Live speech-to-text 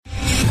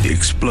the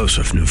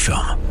explosive new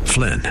film,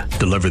 Flynn,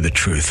 deliver the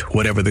truth,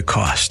 whatever the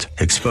cost,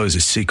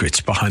 exposes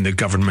secrets behind the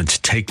government's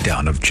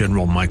takedown of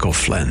General Michael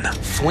Flynn.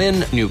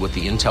 Flynn knew what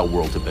the intel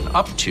world had been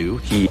up to.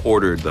 He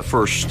ordered the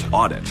first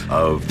audit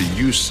of the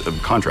use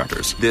of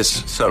contractors.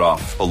 This set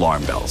off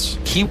alarm bells.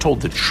 He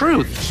told the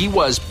truth. He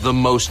was the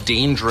most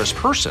dangerous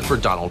person for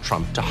Donald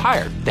Trump to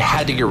hire. They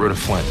had to get rid of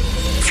Flynn.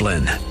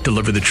 Flynn,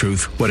 deliver the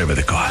truth, whatever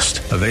the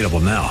cost. Available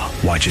now.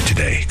 Watch it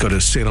today. Go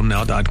to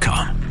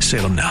salemnow.com.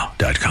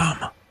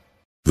 salemnow.com.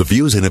 The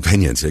views and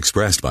opinions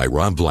expressed by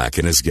Rob Black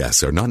and his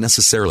guests are not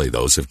necessarily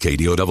those of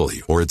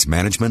KDOW or its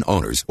management,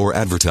 owners, or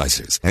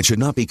advertisers and should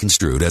not be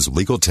construed as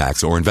legal,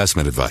 tax, or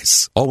investment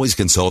advice. Always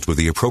consult with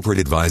the appropriate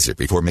advisor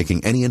before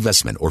making any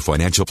investment or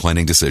financial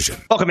planning decision.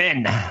 Welcome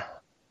in.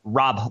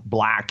 Rob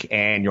Black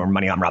and Your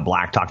Money. I'm Rob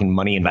Black, talking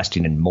money,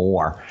 investing, and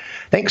more.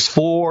 Thanks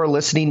for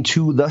listening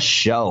to the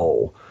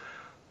show.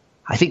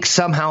 I think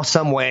somehow,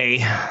 some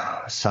way,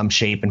 some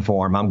shape and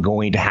form, I'm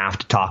going to have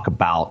to talk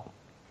about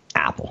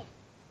Apple.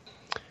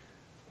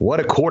 What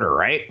a quarter,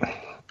 right?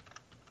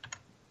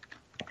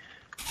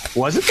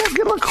 Was it that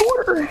good of a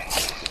quarter?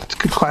 It's a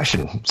good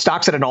question.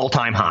 Stock's at an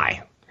all-time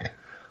high,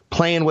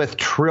 playing with $1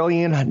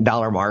 trillion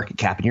market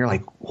cap, and you're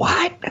like,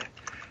 what?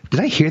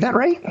 Did I hear that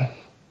right?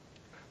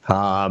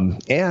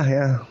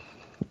 Yeah.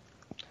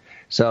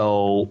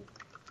 So,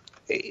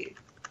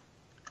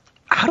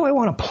 how do I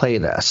want to play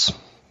this?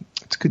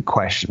 It's a good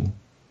question.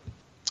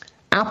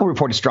 Apple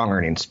reported strong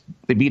earnings.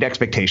 They beat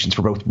expectations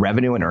for both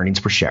revenue and earnings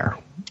per share.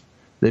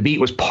 The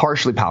beat was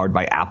partially powered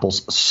by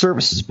Apple's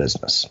services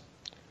business.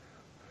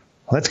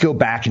 Let's go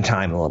back in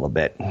time a little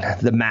bit.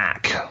 The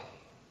Mac,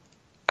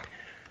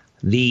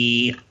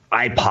 the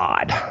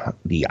iPod,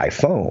 the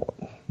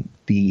iPhone,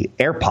 the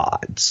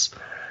AirPods.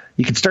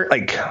 You could start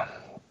like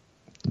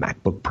the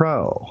MacBook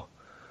Pro.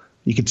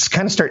 You could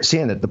kind of start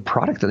seeing that the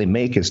product that they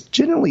make is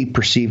generally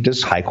perceived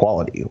as high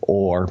quality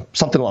or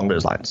something along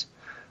those lines.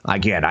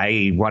 Again,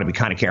 I want to be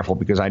kind of careful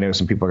because I know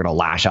some people are going to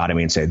lash out at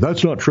me and say,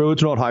 that's not true.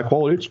 It's not high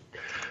quality.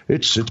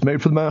 It's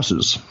made for the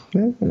masses.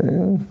 That's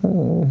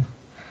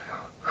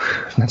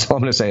all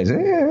I'm going to say is,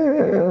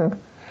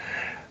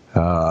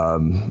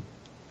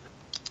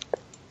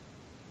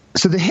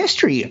 So the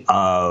history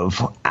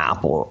of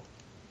Apple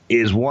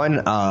is one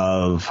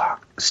of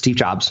Steve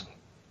Jobs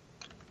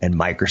and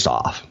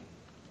Microsoft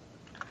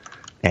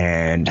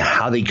and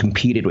how they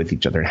competed with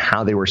each other and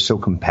how they were so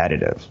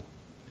competitive.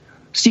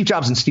 Steve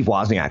Jobs and Steve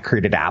Wozniak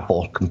created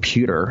Apple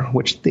Computer,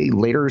 which they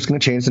later is going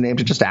to change the name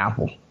to just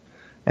Apple.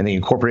 And they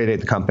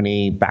incorporated the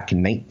company back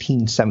in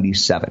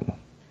 1977.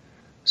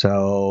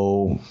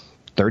 So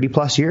 30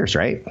 plus years,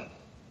 right?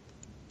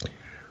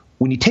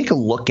 When you take a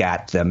look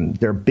at them,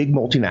 they're a big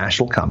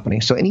multinational company.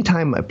 So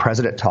anytime a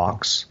president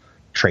talks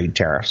trade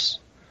tariffs,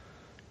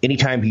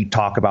 anytime you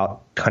talk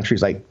about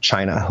countries like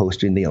China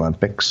hosting the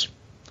Olympics,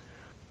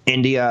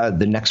 India,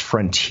 the next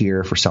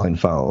frontier for selling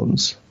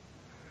phones,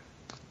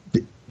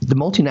 the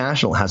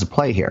multinational has a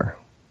play here.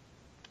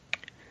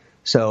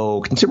 So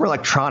consumer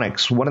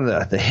electronics, one of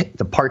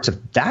the parts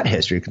of that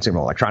history of consumer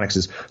electronics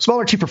is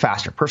smaller, cheaper,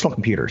 faster. Personal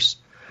computers,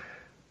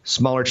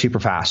 smaller, cheaper,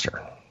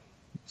 faster.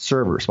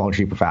 Servers, smaller,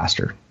 cheaper,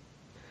 faster.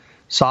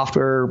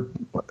 Software,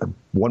 1.0,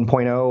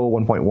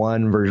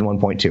 1.1, version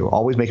 1.2.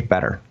 Always make it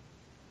better.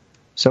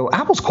 So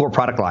Apple's core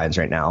product lines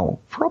right now,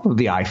 probably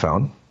the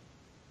iPhone.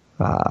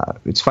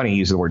 It's funny you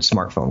use the word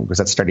smartphone because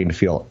that's starting to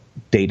feel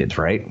dated,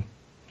 right?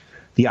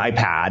 The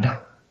iPad.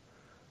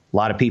 A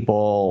lot of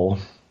people...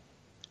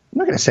 I'm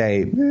not going to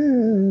say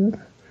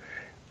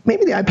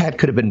maybe the iPad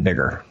could have been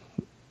bigger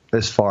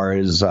as far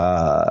as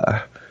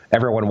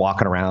everyone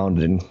walking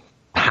around and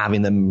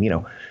having them,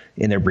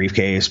 in their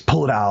briefcase,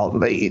 pull it out.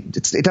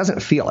 It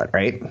doesn't feel it,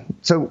 right?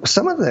 So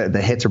some of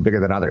the hits are bigger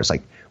than others.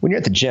 Like when you're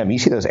at the gym, you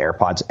see those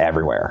AirPods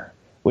everywhere.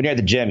 When you're at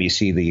the gym, you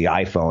see the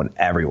iPhone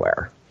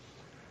everywhere.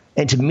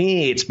 And to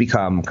me, it's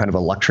become kind of a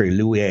luxury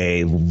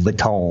Louis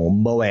Vuitton,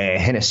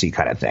 Moet Hennessy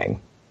kind of thing.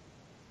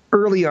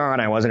 Early on,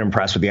 I wasn't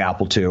impressed with the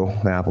Apple II,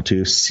 the Apple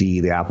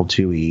IIc, the Apple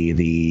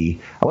IIe.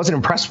 I wasn't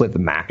impressed with the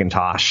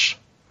Macintosh.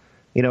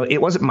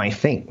 It wasn't my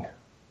thing.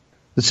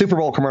 The Super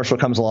Bowl commercial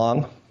comes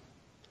along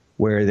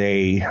where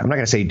I'm not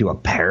going to say do a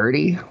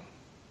parody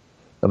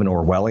of an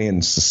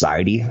Orwellian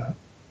society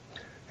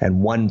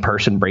and one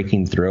person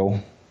breaking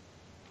through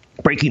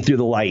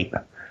the light,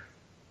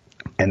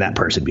 and that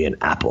person being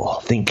Apple.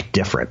 Think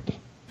different.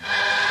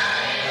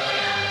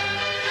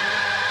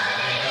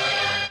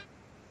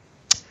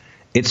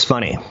 It's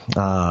funny.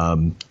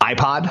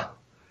 iPod,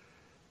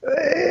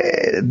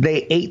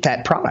 they ate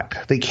that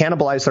product. They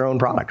cannibalized their own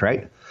product,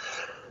 right?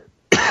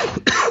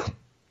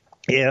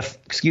 If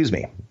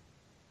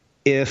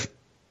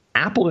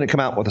Apple didn't come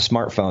out with a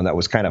smartphone that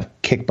was kind of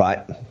kick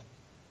butt,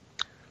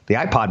 the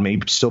iPod may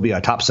still be a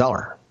top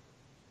seller.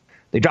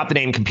 They dropped the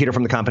name computer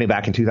from the company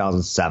back in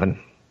 2007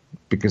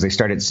 because they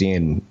started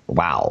seeing,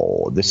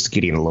 wow, this is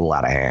getting a little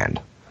out of hand.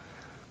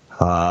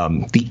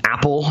 The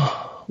Apple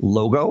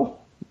logo,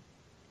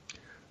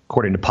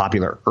 according to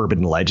popular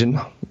urban legend,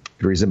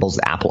 it resembles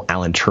the Apple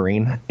Alan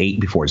Turing ate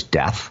before his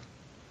death.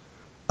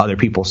 Other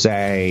people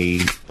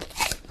say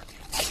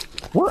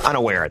we're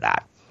unaware of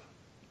that.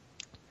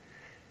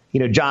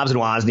 Jobs and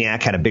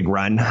Wozniak had a big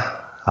run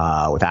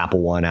with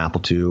Apple I,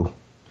 Apple II,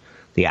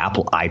 the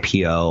Apple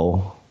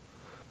IPO,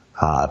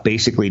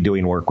 basically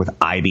doing work with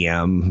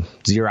IBM,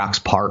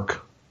 Xerox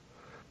PARC.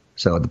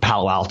 So the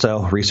Palo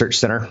Alto Research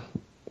Center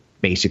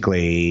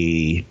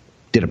basically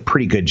did a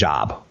pretty good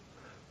job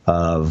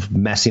of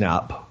messing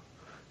up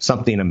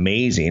something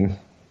amazing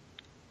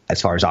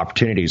as far as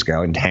opportunities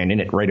go and handing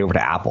it right over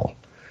to Apple.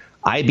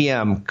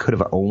 IBM could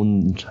have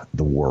owned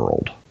the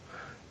world,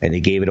 and they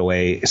gave it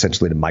away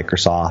essentially to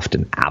Microsoft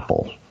and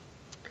Apple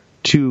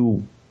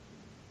to,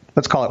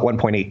 let's call it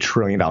 $1.8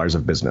 trillion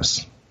of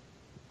business.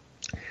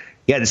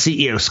 Yeah, the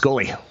CEO,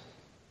 Scully.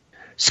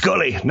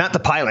 Scully, not the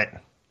pilot.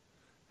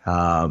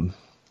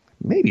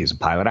 Maybe he's a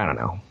pilot, I don't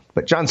know.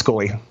 But John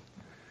Scully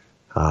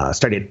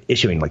started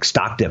issuing like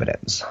stock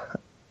dividends,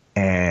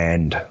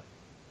 and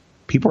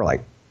people were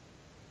like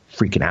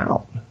freaking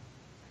out.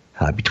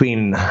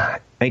 Between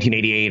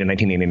 1988 and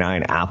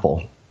 1989,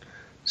 Apple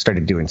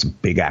started doing some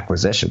big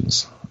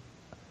acquisitions.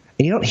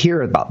 And you don't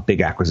hear about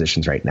big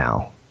acquisitions right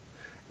now.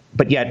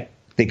 But yet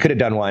they could have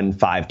done one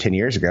 5-10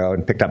 years ago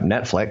and picked up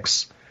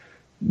Netflix.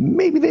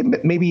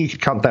 Maybe you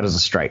could count that as a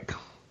strike,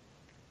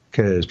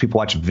 because people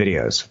watch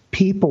videos.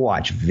 People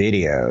watch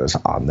videos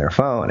on their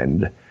phone,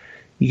 and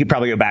you could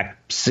probably go back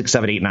 6,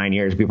 7, 8, 9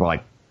 years. People are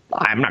like,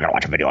 I'm not going to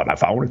watch a video on my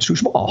phone. It's too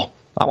small.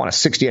 I want a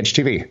 60-inch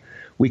TV.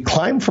 We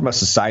climbed from a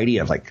society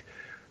of like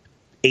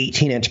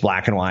 18-inch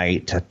black and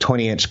white to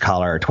 20-inch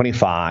color,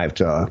 25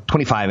 to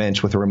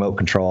 25-inch with a remote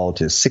control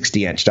to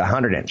 60-inch to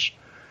 100-inch.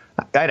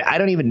 I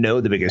don't even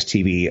know the biggest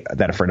TV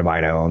that a friend of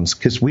mine owns,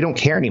 because we don't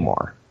care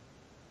anymore.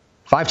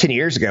 5-10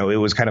 years ago, it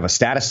was kind of a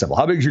status symbol.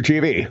 How big is your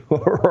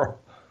TV?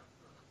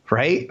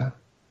 Right?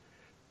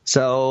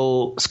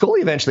 So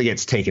Scully eventually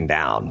gets taken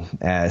down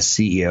as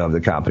CEO of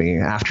the company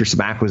after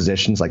some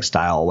acquisitions like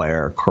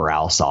Styleware,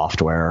 Corral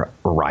Software,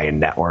 Orion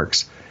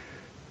Networks.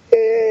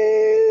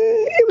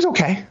 It was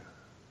okay.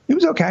 It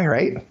was okay,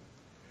 right?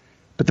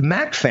 But the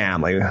Mac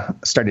family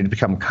started to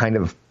become kind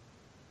of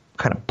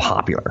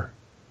popular,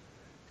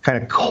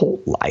 kind of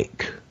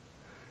cult-like.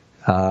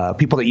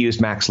 People that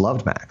used Macs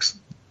loved Macs.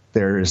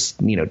 There's,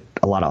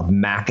 a lot of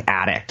Mac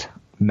Addict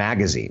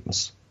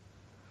magazines.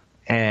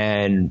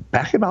 And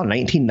back about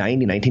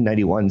 1990,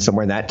 1991,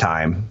 somewhere in that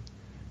time,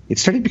 it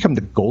started to become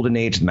the golden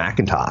age of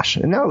Macintosh.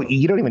 And now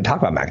you don't even talk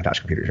about Macintosh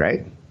computers,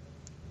 right?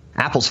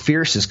 Apple's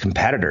fiercest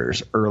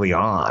competitors early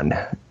on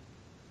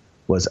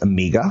was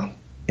Amiga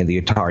and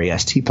the Atari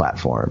ST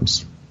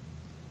platforms.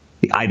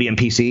 The IBM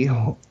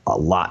PC, a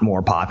lot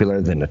more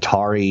popular than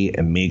Atari,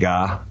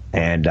 Amiga,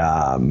 and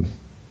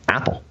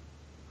Apple.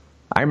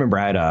 I remember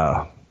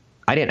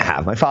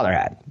my father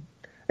had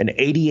an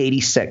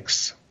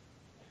 8086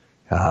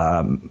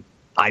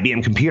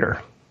 IBM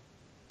computer.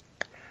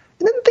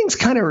 And then things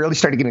kind of really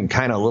started getting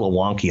kind of a little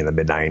wonky in the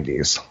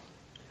mid-90s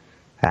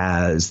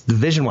as the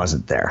vision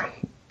wasn't there.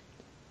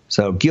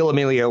 So Gil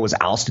Amelio was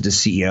ousted as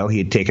CEO. He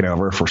had taken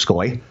over for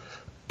Scully.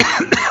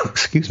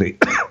 Excuse me.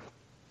 I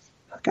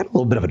got a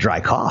little bit of a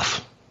dry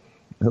cough.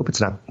 I hope it's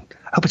not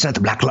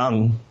the black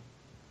lung.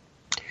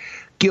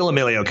 Gil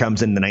Amelio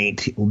comes in the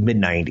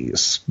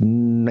mid-90s,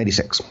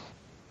 96.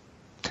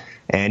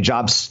 And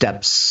Jobs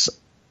steps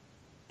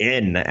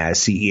in as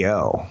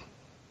CEO.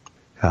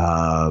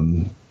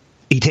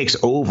 He takes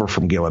over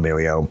from Gil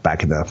Amelio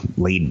back in the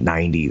late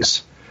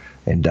 90s.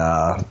 And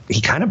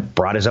he kind of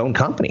brought his own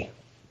company.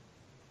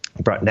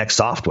 He brought Next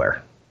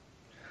Software.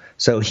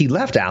 So he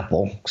left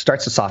Apple,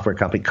 starts a software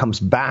company, comes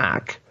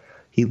back.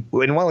 And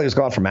while he was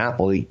gone from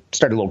Apple, he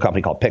started a little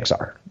company called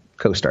Pixar,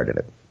 co-started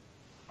it.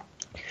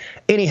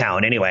 Anyhow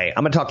and anyway,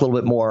 I'm going to talk a little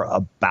bit more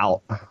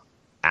about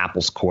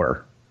Apple's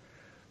quarter.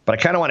 But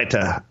I kind of wanted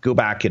to go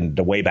back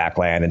into way back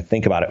land and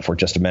think about it for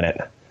just a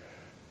minute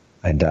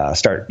and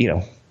start,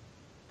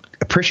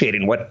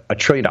 appreciating what a $1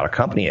 trillion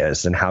company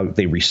is and how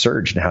they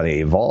resurged and how they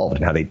evolved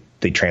and how they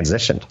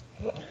transitioned.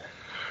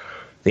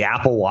 The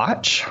Apple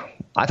Watch,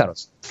 I thought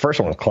the first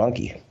one was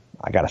clunky.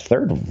 I got a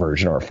third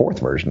version or a fourth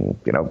version.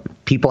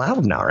 People have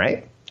them now,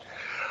 right?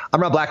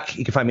 I'm Rob Black.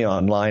 You can find me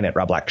online at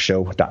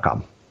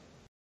robblackshow.com.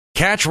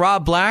 Catch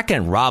Rob Black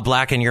and Rob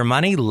Black and Your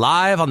Money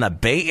live on the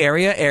Bay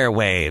Area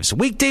airwaves,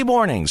 weekday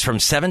mornings from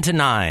 7 to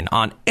 9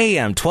 on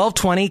AM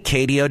 1220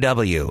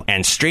 KDOW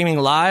and streaming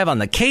live on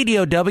the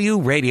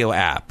KDOW radio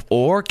app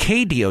or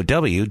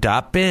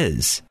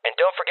KDOW.biz. And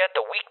don't forget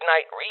the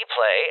weeknight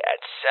replay at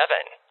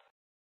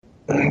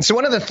 7. So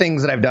one of the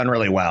things that I've done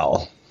really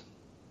well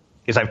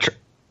is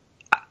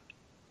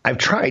I've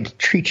tried to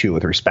treat you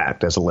with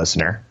respect as a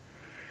listener,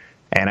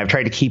 and I've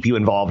tried to keep you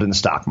involved in the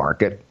stock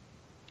market.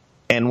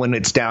 And when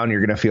it's down, you're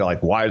going to feel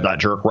like, why is that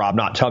jerk Rob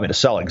not telling me to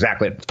sell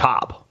exactly at the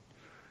top?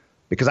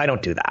 Because I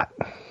don't do that.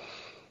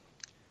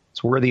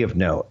 It's worthy of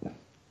note.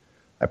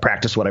 I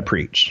practice what I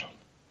preach.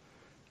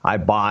 I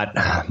bought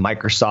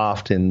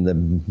Microsoft in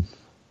the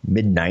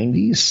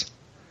mid-90s,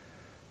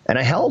 and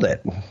I held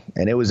it.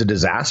 And it was a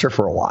disaster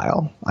for a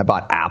while. I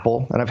bought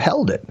Apple, and I've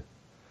held it.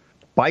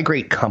 Buy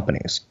great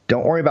companies.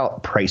 Don't worry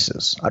about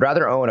prices. I'd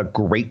rather own a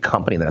great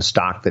company than a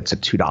stock that's at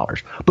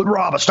 $2. But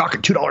Rob, a stock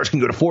at $2 can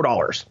go to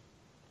 $4.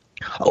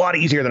 A lot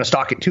easier than a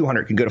stock at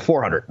 $200 can go to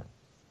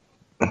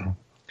 $400.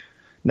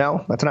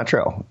 No, that's not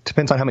true. It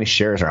depends on how many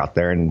shares are out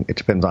there, and it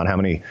depends on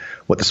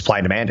what the supply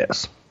and demand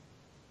is.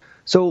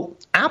 So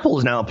Apple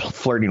is now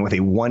flirting with a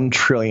 $1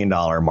 trillion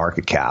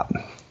market cap.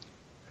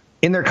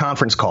 In their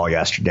conference call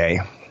yesterday,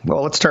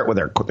 well, let's start with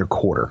their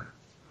quarter.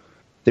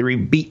 They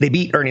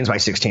beat earnings by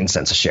 16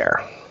 cents a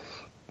share.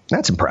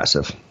 That's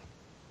impressive.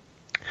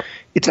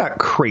 It's not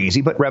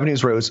crazy, but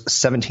revenues rose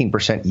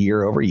 17%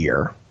 year over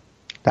year.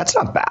 That's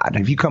not bad.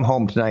 If you come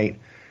home tonight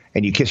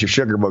and you kiss your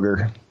sugar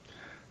booger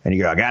and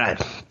you go, I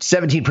got a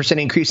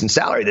 17% increase in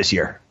salary this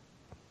year,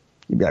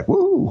 you'd be like,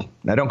 woo.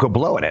 Now don't go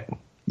blowing it.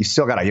 You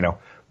still got to,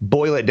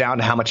 boil it down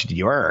to how much do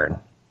you earn,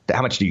 to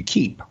how much do you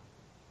keep.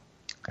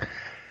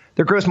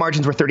 Their gross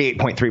margins were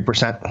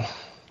 38.3%.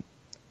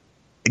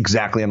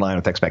 Exactly in line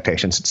with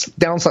expectations. It's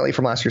down slightly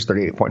from last year's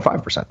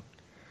 38.5%.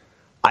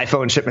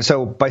 iPhone shipment.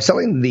 So by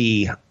selling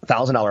the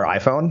 $1,000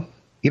 iPhone,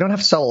 you don't have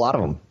to sell a lot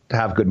of them to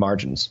have good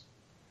margins.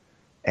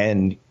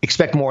 And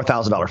expect more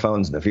 $1,000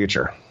 phones in the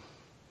future.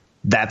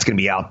 That's going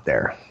to be out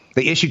there.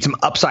 They issued some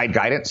upside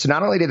guidance. So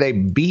not only did they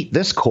beat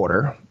this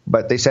quarter,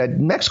 but they said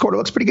next quarter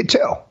looks pretty good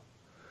too.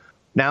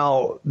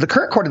 Now, the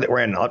current quarter that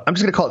we're in, I'm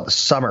just going to call it the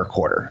summer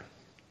quarter.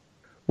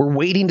 We're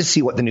waiting to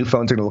see what the new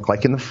phones are going to look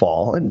like in the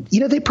fall. And,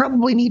 they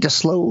probably need to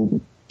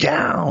slow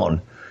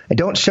down. And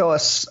don't show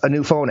us a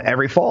new phone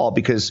every fall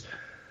because,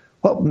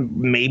 well,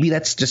 maybe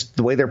that's just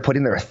the way they're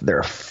putting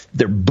their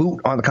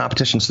boot on the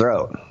competition's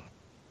throat.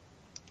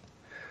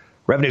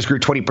 Revenues grew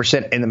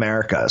 20% in the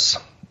Americas,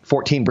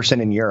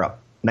 14% in Europe,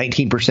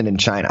 19% in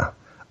China,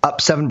 up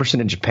 7%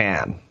 in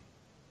Japan.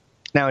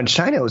 Now, in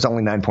China, it was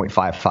only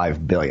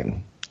 $9.55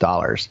 billion.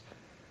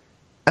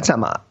 That's not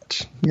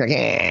much. You're like,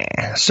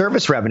 eh.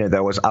 Service revenue,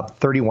 though, was up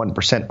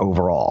 31%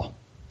 overall,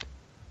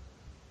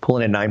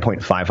 pulling in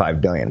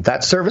 $9.55 billion.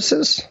 That's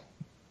services,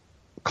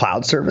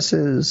 cloud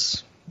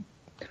services,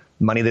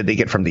 money that they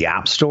get from the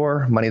App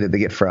Store, money that they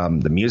get from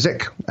the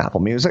music,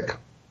 Apple Music.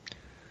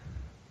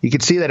 You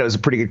could see that it was a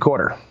pretty good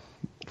quarter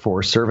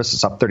for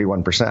services, up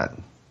 31%.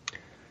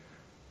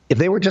 If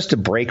they were just to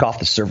break off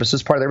the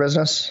services part of their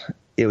business,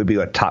 it would be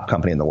a top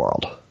company in the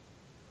world.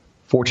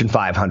 Fortune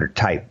 500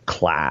 type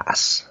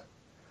class.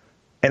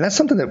 And that's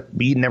something that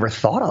we never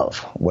thought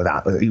of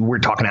without. We're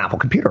talking Apple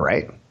Computer,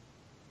 right?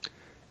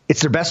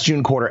 It's their best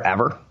June quarter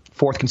ever.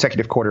 Fourth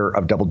consecutive quarter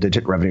of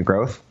double-digit revenue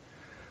growth.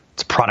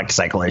 It's a product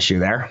cycle issue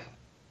there.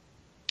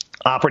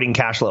 Operating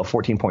cash flow of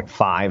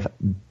 $14.5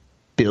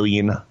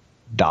 billion.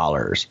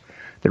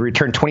 They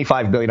returned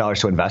 $25 billion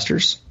to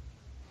investors.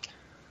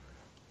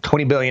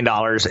 $20 billion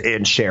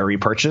in share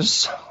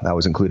repurchase. That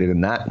was included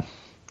in that.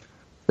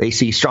 They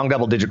see strong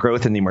double-digit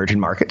growth in the emerging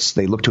markets.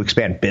 They look to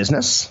expand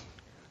business.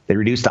 They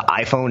reduced the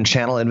iPhone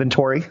channel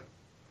inventory.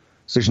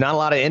 So there's not a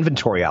lot of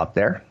inventory out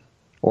there,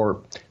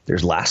 or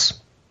there's less.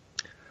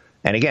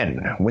 And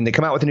again, when they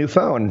come out with a new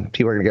phone,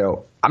 people are going to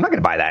go, I'm not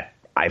going to buy that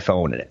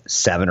iPhone at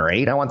 7 or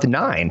 8. I want the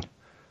 9.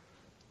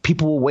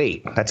 People will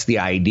wait. That's the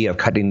idea of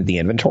cutting the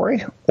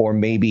inventory. Or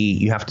maybe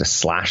you have to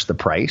slash the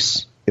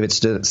price if it's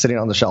sitting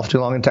on the shelf too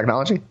long in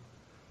technology.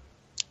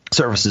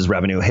 Services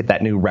revenue hit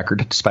that new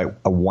record despite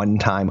a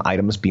one-time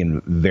items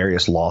being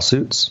various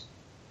lawsuits.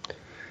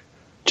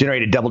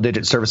 Generated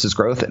double-digit services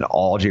growth in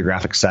all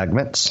geographic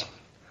segments.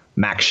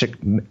 Mac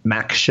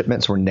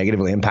shipments were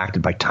negatively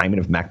impacted by timing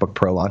of MacBook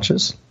Pro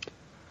launches.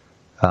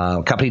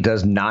 Company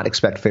does not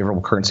expect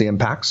favorable currency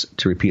impacts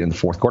to repeat in the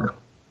fourth quarter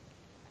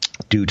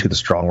due to the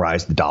strong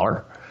rise of the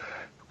dollar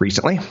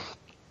recently.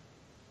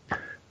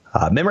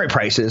 Memory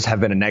prices have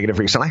been a negative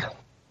recently,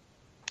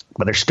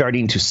 but they're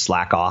starting to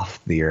slack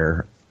off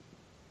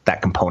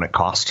that component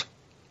cost.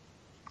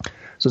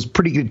 So it's a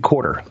pretty good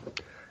quarter.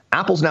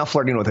 Apple's now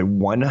flirting with a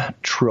 $1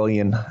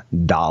 trillion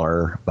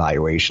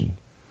valuation.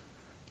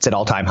 It's at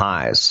all-time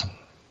highs.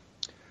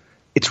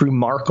 It's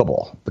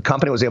remarkable. The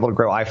company was able to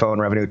grow iPhone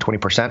revenue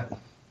 20%.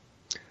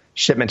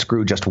 Shipments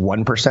grew just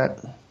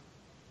 1%.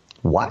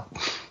 What?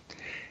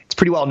 It's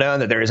pretty well known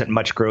that there isn't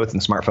much growth in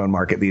the smartphone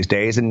market these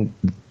days, and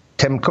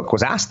Tim Cook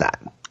was asked that,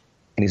 and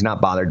he's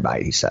not bothered by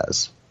it, he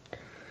says.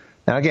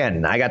 Now,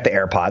 again, I got the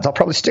AirPods. I'll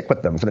probably stick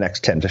with them for the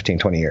next 10, 15,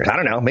 20 years. I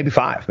don't know, maybe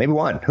 5, maybe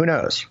 1. Who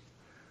knows?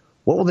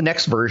 What will the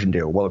next version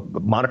do? Will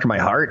it monitor my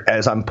heart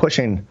as I'm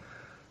pushing,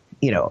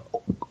 not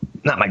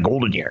my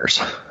golden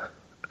years.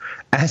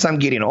 As I'm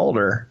getting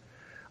older,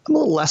 I'm a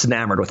little less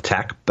enamored with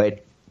tech.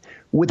 But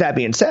with that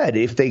being said,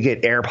 if they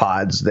get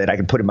AirPods that I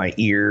can put in my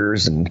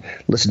ears and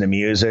listen to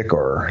music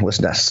or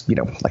listen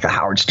to, like a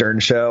Howard Stern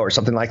show or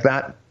something like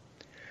that,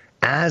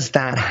 as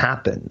that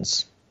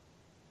happens,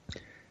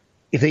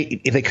 if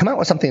they come out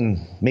with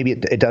something, maybe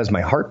it does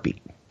my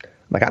heartbeat.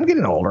 Like, I'm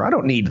getting older. I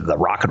don't need the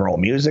rock and roll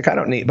music.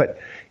 But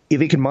if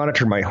it can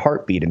monitor my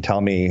heartbeat and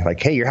tell me, like,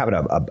 hey, you're having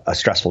a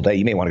stressful day,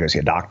 you may want to go see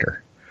a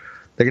doctor.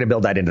 They're going to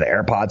build that into the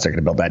AirPods. They're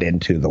going to build that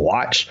into the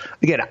watch.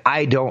 Again,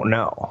 I don't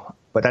know,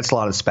 but that's a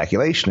lot of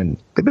speculation, and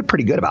they've been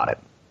pretty good about it.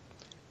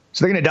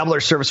 So they're going to double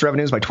their service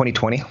revenues by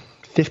 2020,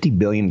 $50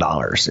 billion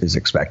is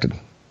expected.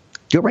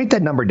 Go write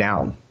that number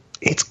down.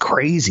 It's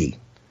crazy.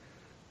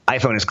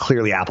 iPhone is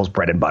clearly Apple's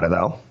bread and butter,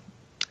 though.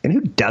 And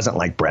who doesn't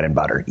like bread and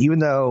butter, even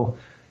though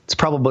it's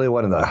probably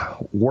one of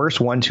the worst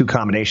 1-2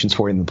 combinations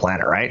for you on the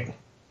planet, right?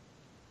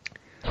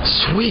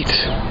 Sweet.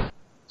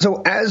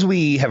 So as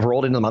we have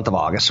rolled into the month of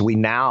August, we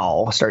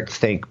now start to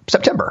think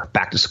September,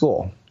 back to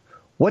school.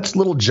 What's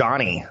little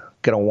Johnny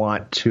going to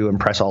want to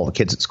impress all the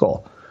kids at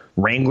school?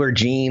 Wrangler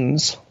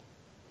jeans?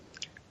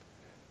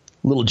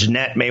 Little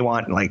Jeanette may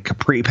want like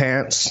capri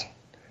pants.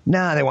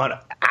 Nah, they want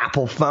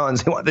Apple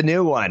phones. They want the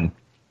new one.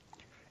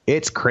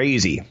 It's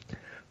crazy.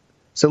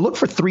 So look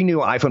for 3 new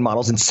iPhone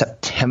models in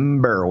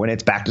September when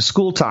it's back to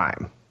school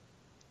time.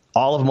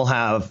 All of them will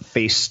have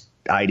Face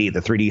ID, the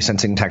 3D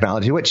sensing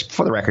technology, which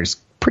for the record is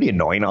pretty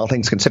annoying, all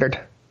things considered.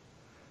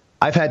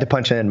 I've had to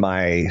punch in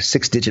my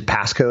 6-digit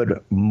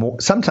passcode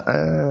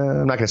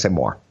I'm not going to say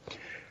more.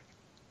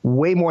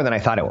 Way more than I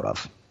thought I would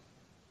have.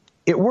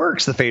 It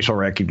works, the facial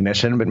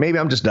recognition, but maybe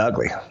I'm just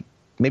ugly.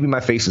 Maybe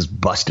my face is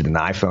busted and the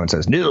iPhone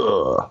says,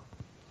 no.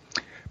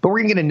 But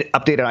we're going to get an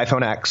updated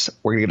iPhone X.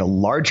 We're going to get a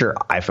larger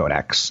iPhone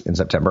X in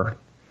September.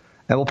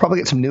 And we'll probably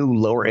get some new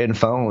lower-end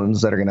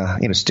phones that are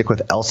going to stick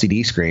with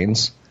LCD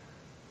screens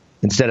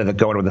instead of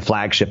going with the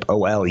flagship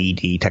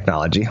OLED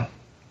technology.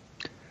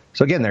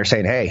 So again, they're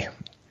saying, hey,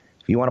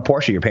 if you want a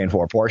Porsche, you're paying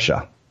for a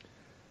Porsche.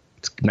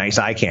 It's nice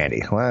eye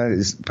candy. Well,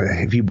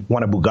 if you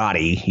want a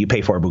Bugatti, you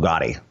pay for a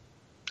Bugatti.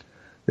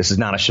 This is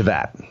not a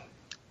Chevette.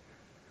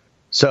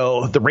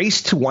 So the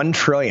race to 1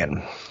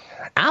 trillion.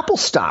 Apple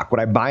stock, when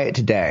I buy it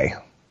today,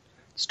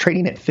 it's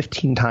trading at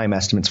 15-time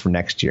estimates for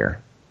next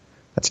year.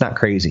 That's not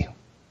crazy.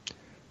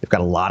 They've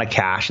got a lot of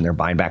cash and they're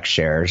buying back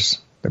shares.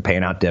 They're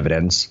paying out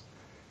dividends.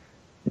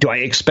 Do I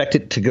expect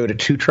it to go to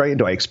 2 trillion?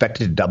 Do I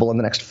expect it to double in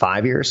the next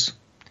 5 years?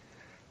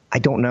 I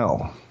don't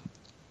know.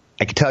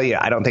 I can tell you,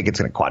 I don't think it's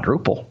going to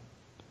quadruple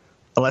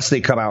unless they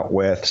come out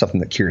with something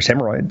that cures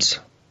hemorrhoids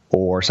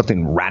or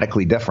something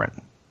radically different.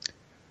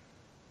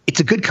 It's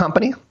a good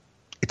company.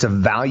 It's a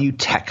value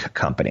tech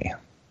company.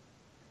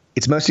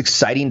 Its most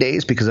exciting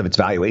days because of its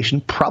valuation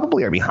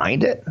probably are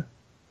behind it,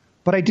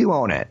 but I do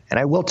own it, and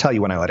I will tell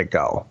you when I let it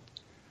go.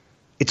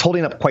 It's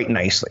holding up quite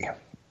nicely.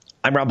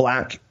 I'm Rob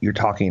Black. You're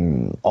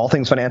talking all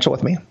things financial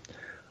with me.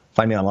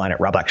 Find me online at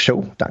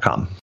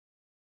robblackshow.com.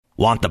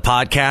 Want the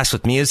podcast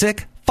with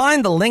music?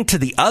 Find the link to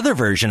the other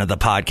version of the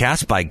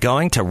podcast by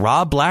going to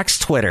Rob Black's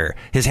Twitter.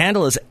 His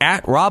handle is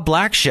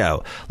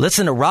 @RobBlackShow.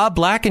 Listen to Rob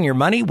Black and Your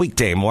Money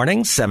weekday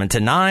mornings, 7 to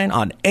 9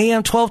 on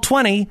AM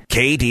 1220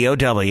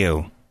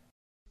 KDOW.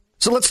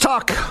 So let's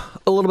talk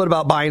a little bit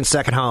about buying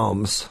second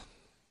homes,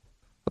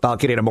 about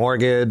getting a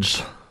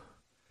mortgage.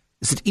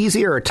 Is it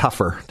easier or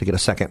tougher to get a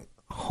second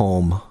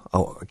home,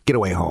 a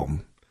getaway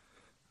home,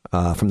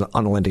 on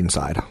the lending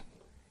side?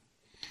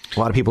 A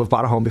lot of people have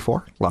bought a home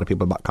before. A lot of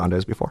people have bought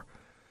condos before.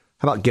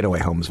 How about getaway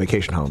homes,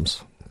 vacation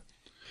homes?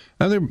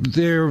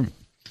 They're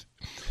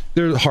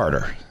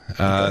harder.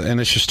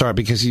 And it should start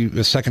because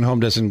a second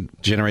home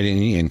doesn't generate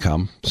any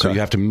income. So you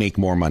have to make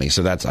more money.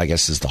 So that's, I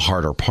guess, is the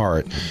harder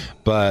part.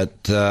 But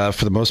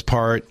for the most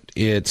part,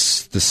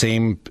 it's the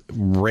same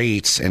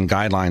rates and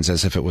guidelines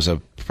as if it was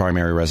a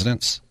primary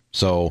residence.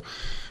 So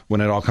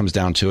when it all comes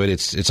down to it,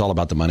 it's all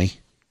about the money.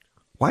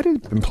 Why do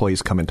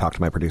employees come and talk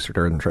to my producer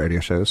during the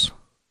radio shows?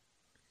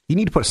 You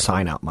need to put a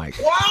sign out, Mike,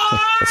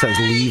 that says,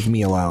 leave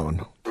me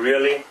alone.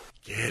 Really?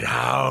 Get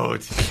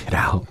out. Get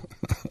out.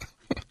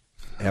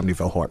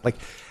 Amityville Horror. Like,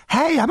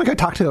 hey, I'm going to go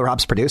talk to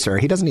Rob's producer.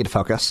 He doesn't need to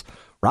focus.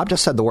 Rob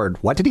just said the word.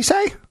 What did he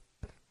say?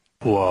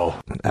 Whoa.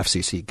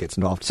 FCC gets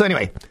involved. So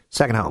anyway,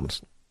 second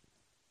homes.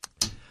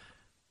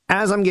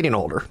 As I'm getting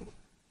older,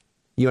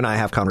 you and I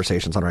have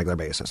conversations on a regular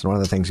basis. And one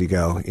of the things you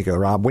go,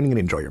 Rob, when are you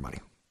going to enjoy your money?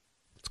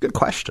 It's a good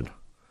question.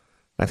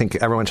 I think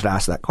everyone should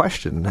ask that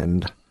question.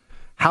 And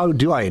how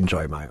do I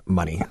enjoy my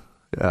money?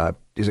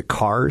 Is it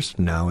cars?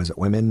 No. Is it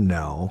women?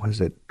 No.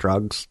 Is it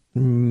drugs?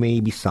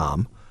 Maybe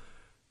some.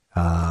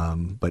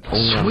 But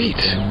only on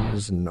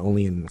weekends and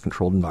only in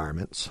controlled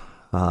environments.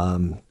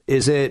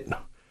 Is it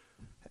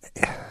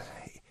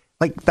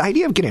like the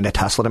idea of getting a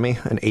Tesla to me,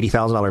 an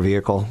 $80,000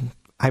 vehicle?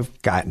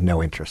 I've got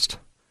no interest.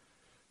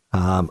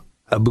 A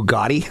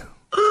Bugatti?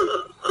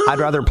 I'd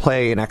rather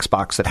play an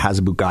Xbox that has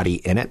a Bugatti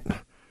in it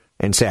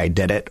and say I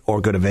did it, or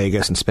go to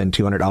Vegas and spend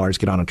 $200,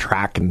 get on a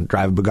track and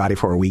drive a Bugatti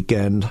for a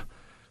weekend.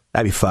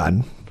 That'd be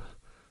fun.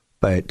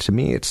 But to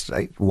me, it's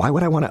like, why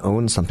would I want to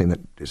own something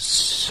that is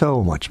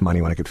so much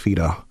money when I could feed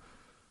a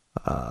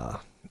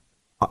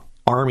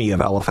army of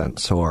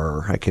elephants,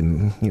 or I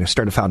can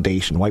start a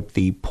foundation, wipe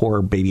the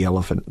poor baby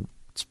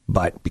elephant's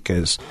butt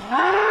because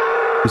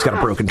he's got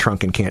a broken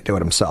trunk and can't do it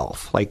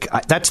himself. Like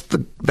that's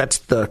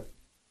the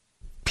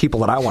people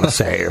that I want to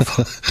save.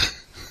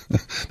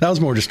 That was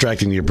more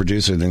distracting to your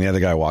producer than the other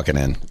guy walking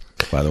in,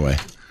 by the way.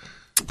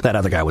 That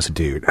other guy was a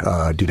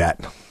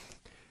dudette.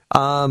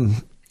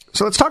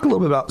 So let's talk a little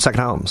bit about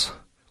second homes.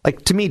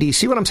 Like, to me, do you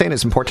see what I'm saying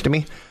is important to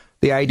me?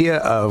 The idea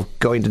of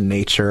going to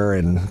nature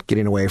and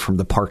getting away from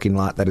the parking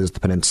lot that is the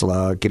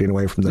peninsula, getting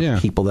away from the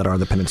people that are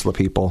the peninsula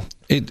people.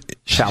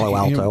 Shallow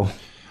Alto.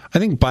 I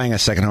think buying a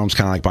second home is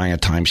kind of like buying a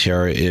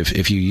timeshare.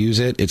 If you use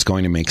it, it's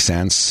going to make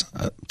sense.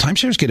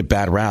 Timeshares get a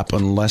bad rap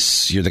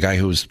unless you're the guy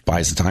who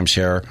buys the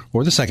timeshare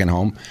or the second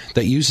home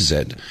that uses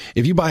it.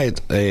 If you buy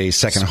a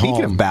second home...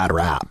 Speaking of bad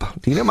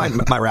rap, do you know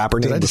my rapper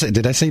name?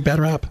 Did I say bad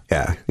rap?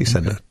 Yeah, he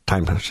said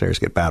timeshares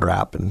get bad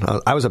rap, and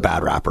I was a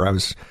bad rapper. I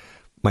was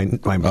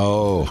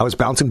I was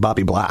bouncing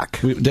Bobby Black.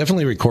 We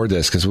definitely record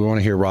this because we want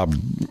to hear Rob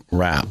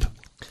rap.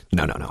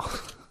 No.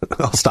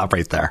 I'll stop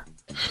right there.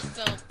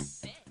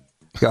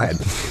 Go ahead.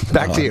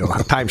 Back to you.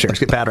 Timeshares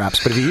get bad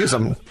raps, but if you use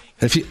them...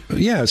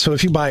 So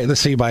if you buy,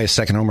 let's say you buy a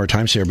second home or a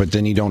timeshare, but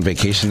then you don't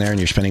vacation there and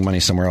you're spending money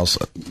somewhere else,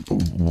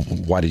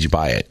 why did you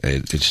buy it?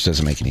 It just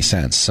doesn't make any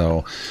sense.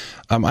 So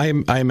I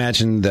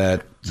imagine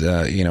that,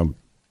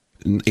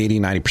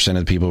 80-90% of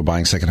the people who are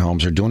buying second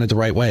homes are doing it the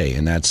right way,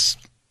 and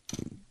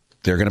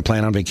they're going to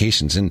plan on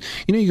vacations. And,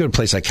 you go to a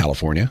place like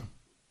California.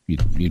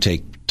 You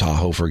take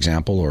Tahoe, for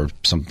example, or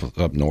some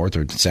up north,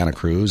 or Santa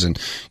Cruz, and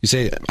you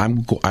say,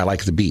 I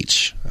like the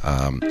beach,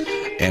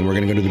 and we're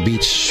going to go to the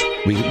beach.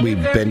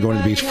 We've been going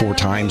to the beach 4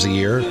 times a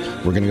year.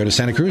 We're going to go to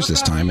Santa Cruz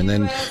this time, and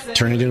then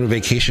turn it into a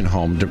vacation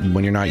home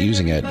when you're not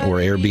using it, or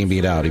Airbnb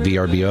it out, a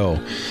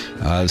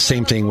VRBO.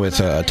 Same thing with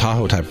a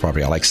Tahoe type of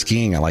property. I like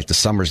skiing. I like the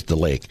summers at the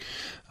lake.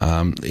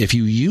 If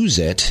you use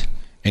it,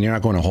 and you're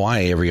not going to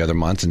Hawaii every other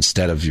month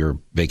instead of your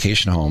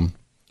vacation home,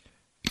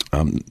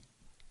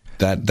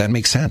 that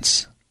makes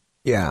sense.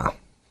 Yeah.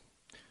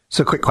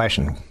 So, quick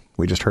question.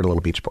 We just heard a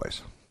little Beach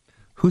Boys.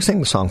 Who sang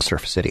the song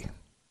Surf City?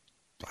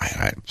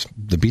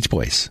 The Beach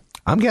Boys.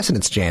 I'm guessing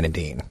it's Jan and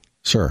Dean.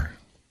 Sure.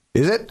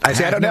 Is it? I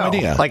don't know.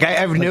 Idea. Like, I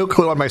have no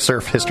clue on my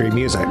surf history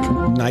music.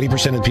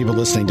 90% of the people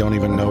listening don't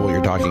even know what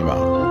you're talking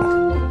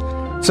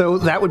about. So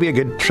that would be a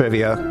good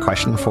trivia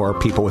question for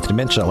people with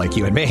dementia like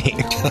you and me.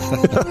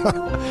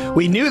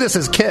 We knew this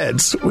as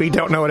kids. We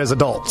don't know it as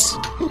adults.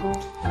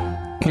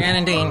 Jan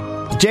and Dean.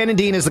 Jan and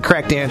Dean is the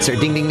correct answer.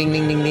 Ding, ding, ding,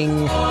 ding, ding,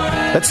 ding.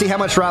 Let's see how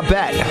much Rob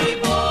bet.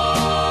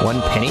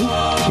 1 penny?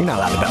 You're not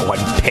allowed to bet 1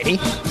 penny.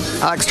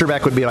 Alex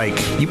Trebek would be like,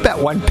 you bet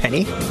 1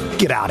 penny?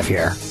 Get out of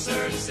here.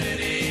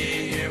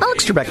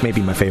 Alex Trebek may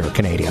be my favorite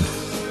Canadian. I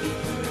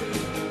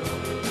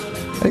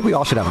think we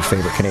all should have a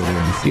favorite Canadian.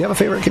 Do you have a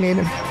favorite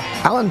Canadian?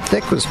 Alan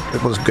Thicke was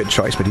a good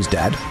choice, but he's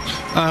dead.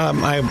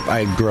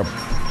 I grew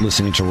up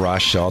listening to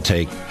Rush, so I'll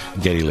take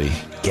Geddy Lee.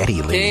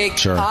 Geddy Lee. Take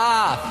sure.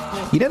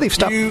 off. You know they've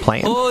stopped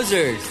playing?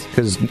 Posers.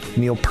 Because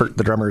Neil Peart,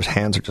 the drummer's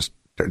hands are just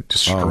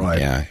destroyed. Oh,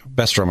 yeah.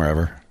 Best drummer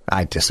ever.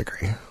 I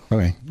disagree.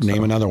 Okay.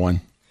 Name another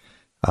one.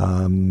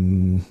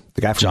 The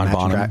guy from John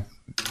Bonham.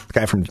 The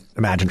guy from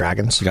Imagine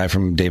Dragons. The guy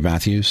from Dave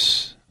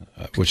Matthews,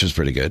 which is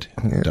pretty good.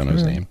 Don't know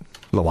his name.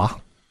 Loa.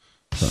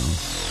 So.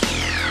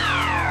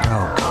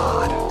 Oh,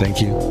 God.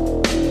 Thank you.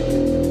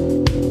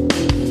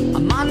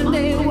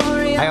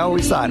 I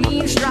always thought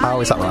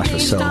Rush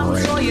was so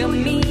great.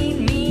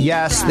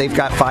 Yes, they've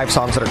got 5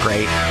 songs that are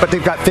great, but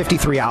they've got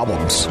 53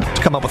 albums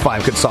to come up with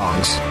 5 good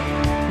songs.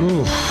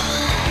 Ooh.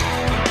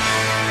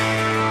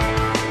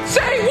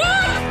 Say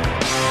what?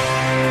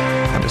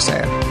 I'm just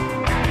saying.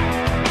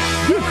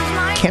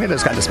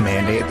 Canada's got this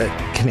mandate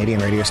that Canadian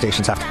radio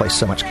stations have to play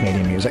so much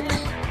Canadian music.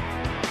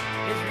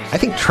 I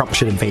think Trump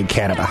should invade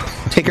Canada,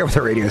 take over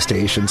the radio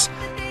stations,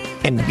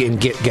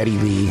 and get Geddy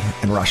Lee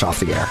and Rush off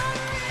the air.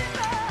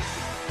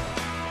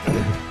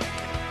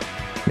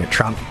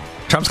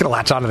 Trump's going to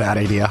latch onto that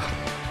idea.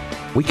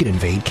 We could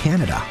invade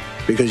Canada.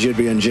 Because you'd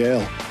be in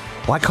jail.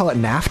 Why call it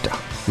NAFTA?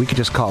 We could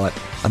just call it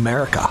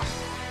America.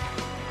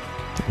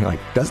 You're like,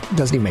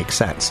 doesn't even make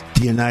sense.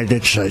 The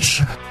United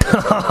States.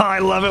 I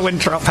love it when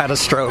Trump had a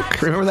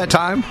stroke. Remember that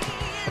time?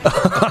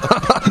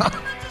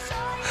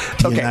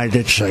 The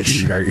United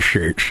States. United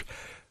States.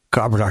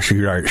 Communist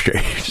United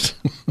States.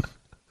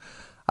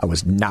 I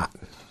was not.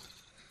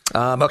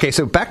 Okay,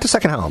 so back to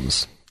second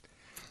homes.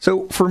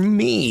 So for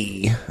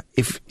me,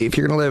 if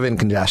you're going to live in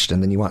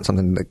congestion, then you want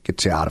something that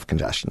gets you out of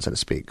congestion, so to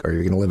speak. Or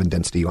you're going to live in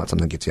density, you want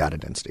something that gets you out of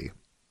density.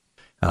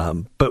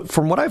 But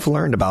from what I've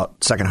learned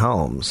about second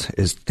homes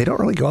is they don't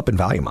really go up in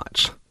value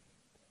much.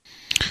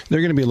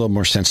 They're going to be a little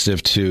more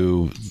sensitive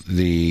to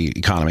the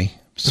economy,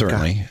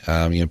 certainly.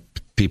 Okay.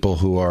 People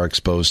who are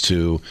exposed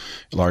to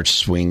large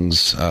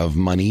swings of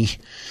money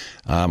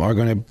are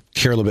going to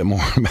care a little bit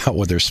more about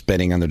what they're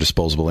spending on their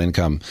disposable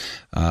income.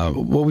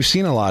 What we've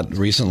seen a lot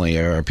recently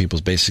are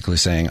people basically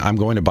saying, I'm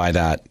going to buy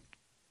that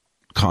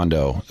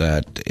condo,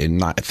 that in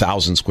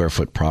 1,000 square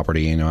foot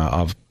property,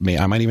 I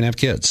might even have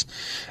kids.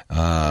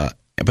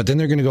 But then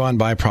they're going to go out and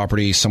buy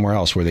property somewhere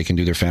else where they can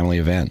do their family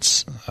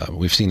events.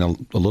 We've seen a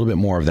little bit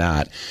more of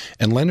that.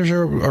 And lenders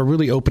are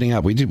really opening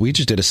up. We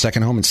just did a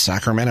second home in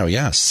Sacramento.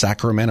 Yes,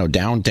 Sacramento,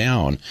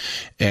 downtown.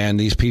 And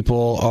these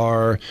people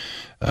are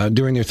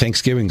doing their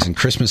Thanksgivings and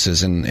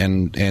Christmases,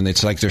 and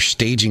it's like their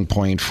staging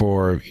point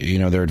for,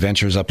 their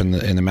adventures up in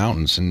the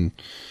mountains. And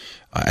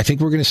I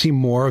think we're going to see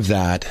more of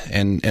that,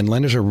 and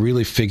lenders are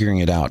really figuring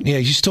it out. Yeah,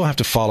 you still have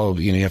to follow,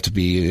 you have to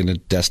be in a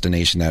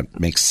destination that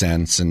makes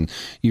sense, and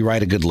you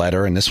write a good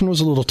letter, and this one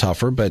was a little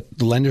tougher, but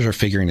the lenders are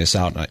figuring this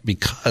out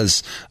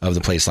because of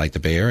the place like the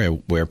Bay Area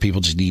where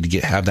people just need to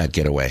have that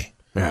getaway.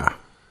 Yeah.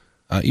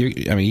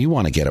 You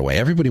want a getaway.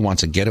 Everybody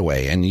wants a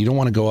getaway, and you don't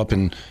want to go up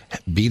and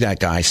be that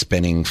guy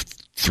spending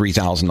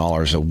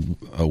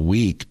 $3,000 a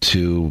week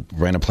to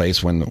rent a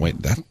place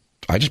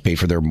I just paid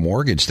for their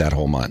mortgage that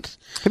whole month.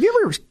 Have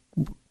you ever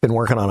been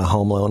working on a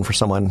home loan for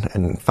someone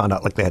and found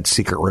out like they had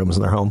secret rooms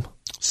in their home?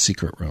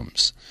 Secret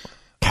rooms.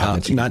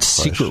 Not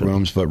secret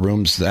rooms, but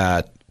rooms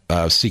that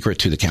secret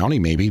to the county,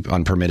 maybe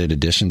unpermitted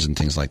additions and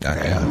things like that.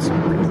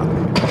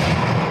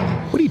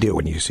 What do you do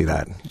when you see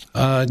that?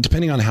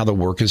 Depending on how the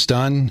work is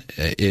done,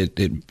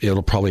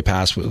 it'll probably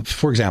pass.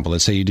 For example,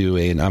 let's say you do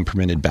an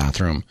unpermitted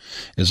bathroom.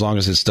 As long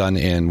as it's done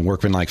in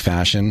workmanlike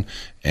fashion,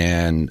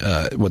 and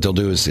what they'll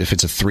do is if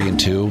it's a 3 and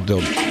 2,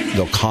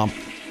 they'll comp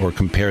or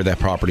compare that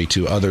property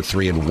to other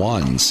 3 and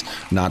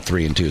 1s, not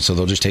 3 and 2. So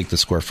they'll just take the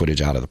square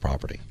footage out of the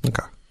property.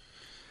 Okay.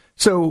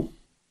 So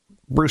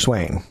Bruce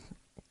Wayne,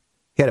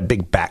 he had a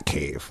big bat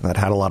cave that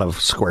had a lot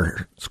of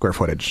square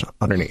footage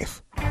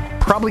underneath.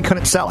 Probably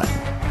couldn't sell it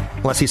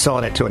unless he's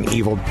selling it to an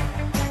evil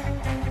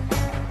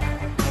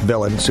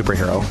villain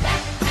superhero.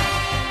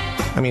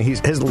 I mean,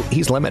 he's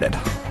limited.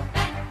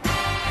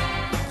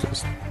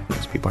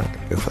 These people aren't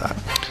going to go for that.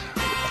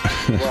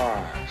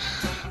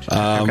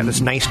 I've got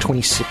this nice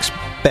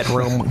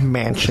 26-bedroom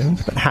mansion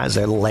that has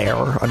a lair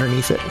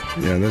underneath it.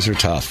 Yeah, those are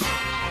tough.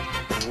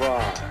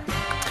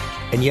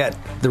 And yet,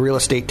 the real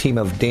estate team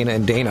of Dana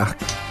and Dana,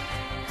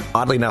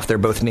 oddly enough, they're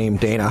both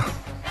named Dana.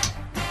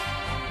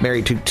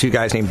 Married to two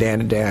guys named Dan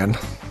and Dan.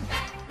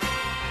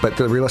 But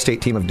the real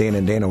estate team of Dana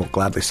and Dana will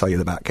gladly sell you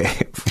the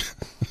Batcave.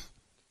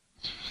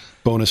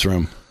 Bonus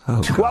room.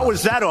 Oh, what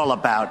was that all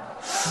about?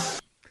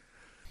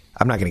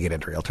 I'm not going to get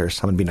into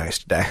realtors. I'm going to be nice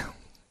today.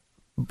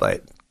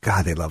 But,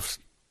 God, they love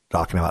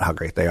talking about how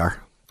great they are.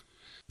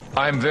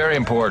 I'm very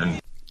important.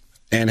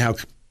 And how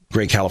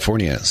great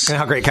California is. And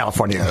how great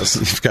California is.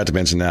 You forgot to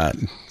mention that.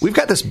 We've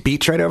got this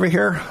beach right over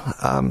here.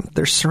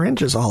 There's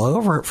syringes all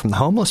over it from the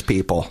homeless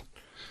people.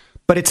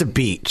 But it's a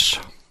beach.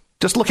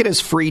 Just look at his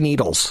free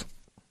needles.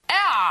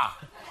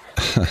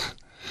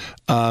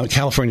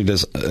 California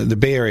does, the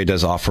Bay Area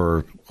does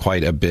offer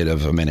quite a bit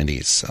of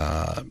amenities.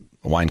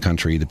 Wine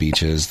country, the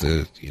beaches,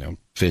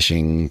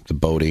 fishing, the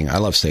boating. I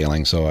love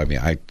sailing, so I mean,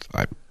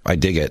 I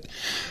dig it.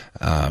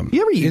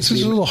 It's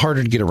just a little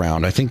harder to get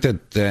around. I think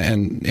that,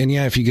 and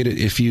yeah,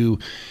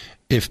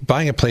 if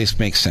buying a place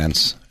makes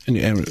sense,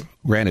 and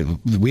granted,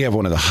 we have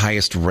one of the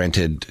highest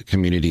rented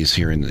communities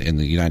here in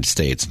the United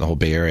States, the whole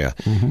Bay Area.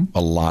 Mm-hmm.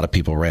 A lot of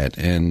people rent,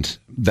 and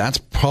that's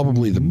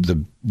probably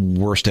the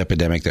worst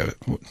epidemic that.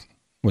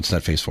 What's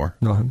that face for?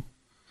 Nothing.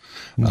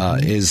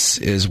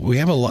 Is we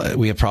have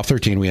we have Prop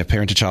 13, we have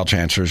parent-to-child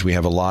transfers, we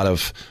have a lot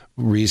of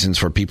reasons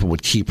for people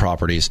would keep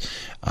properties.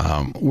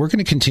 We're going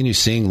to continue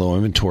seeing low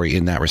inventory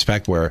in that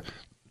respect where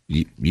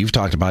you've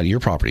talked about your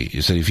property.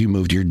 You said if you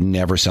moved, you're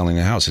never selling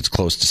the house. It's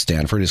close to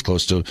Stanford.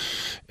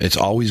 It's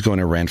always going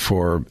to rent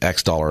for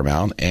X dollar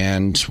amount.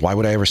 And why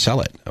would I ever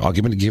sell it? I'll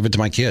give it to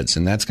my kids.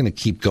 And that's going to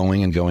keep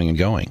going and going and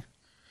going.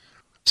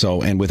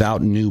 So, and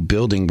without new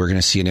building, we're going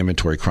to see an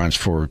inventory crunch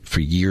for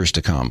years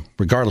to come,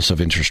 regardless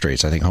of interest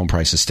rates. I think home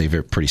prices stay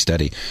pretty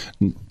steady.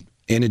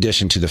 In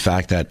addition to the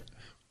fact that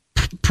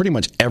pretty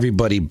much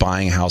everybody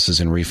buying houses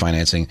and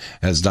refinancing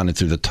has done it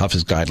through the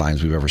toughest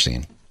guidelines we've ever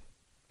seen.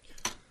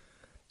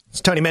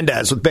 It's Tony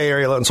Mendez with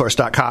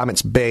BayAreaLoanSource.com.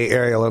 It's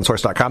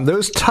BayAreaLoanSource.com.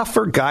 Those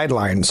tougher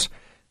guidelines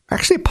are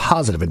actually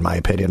positive, in my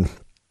opinion,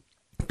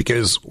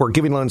 because we're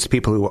giving loans to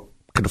people who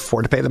can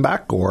afford to pay them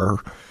back,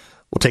 or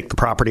we'll take the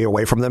property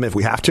away from them if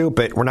we have to,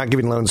 but we're not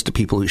giving loans to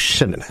people who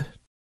shouldn't.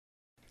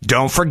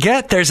 Don't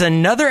forget, there's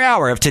another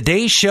hour of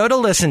today's show to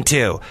listen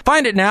to.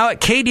 Find it now at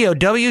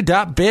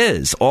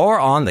KDOW.biz or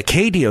on the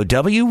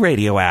KDOW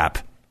radio app.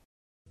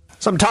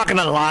 So I'm talking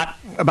a lot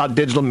about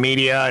digital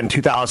media in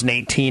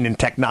 2018 and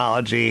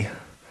technology.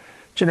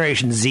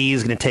 Generation Z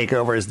is going to take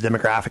over as the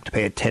demographic to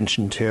pay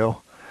attention to.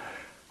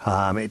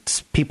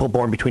 It's people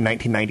born between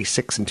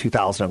 1996 and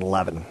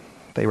 2011.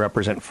 They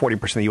represent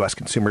 40% of the U.S.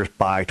 consumers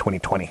by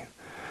 2020.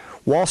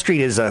 Wall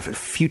Street is a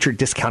future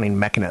discounting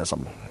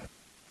mechanism.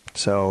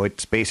 So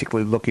it's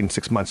basically looking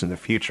 6 months in the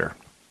future.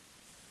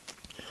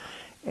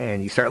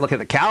 And you start looking at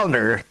the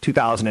calendar,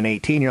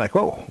 2018, you're like,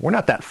 whoa, we're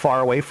not that far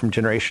away from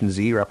Generation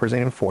Z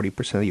representing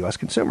 40% of the U.S.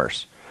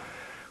 consumers.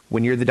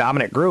 When you're the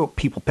dominant group,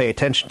 people pay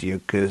attention to you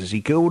because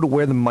you go to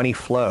where the money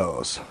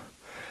flows.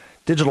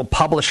 Digital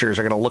publishers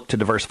are going to look to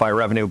diversify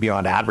revenue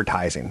beyond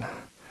advertising.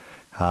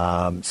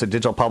 So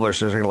digital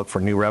publishers are going to look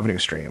for new revenue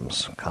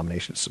streams, a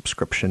combination of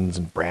subscriptions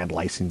and brand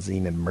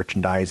licensing and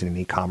merchandising and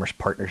e-commerce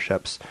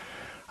partnerships.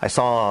 I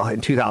saw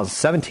in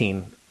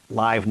 2017,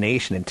 Live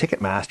Nation and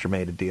Ticketmaster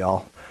made a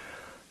deal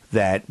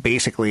that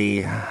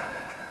basically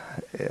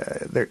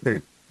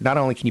they're not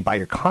only can you buy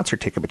your concert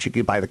ticket, but you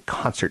can buy the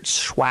concert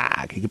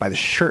swag. You can buy the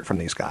shirt from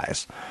these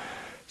guys.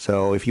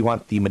 So if you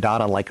want the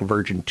Madonna Like a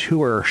Virgin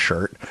tour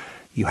shirt,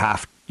 you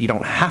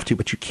don't have to,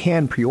 but you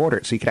can pre-order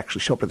it so you can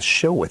actually show up to the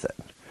show with it.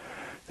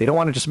 They don't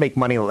want to just make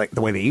money like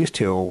the way they used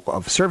to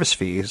of service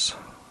fees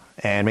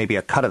and maybe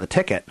a cut of the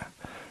ticket.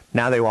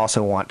 Now they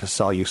also want to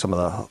sell you some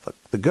of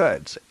the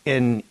goods.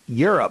 In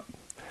Europe,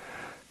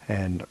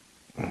 and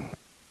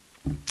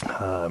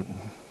where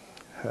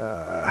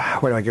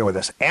do I go with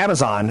this?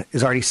 Amazon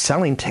is already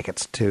selling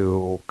tickets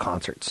to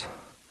concerts.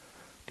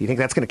 Do you think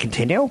that's going to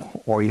continue,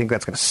 or do you think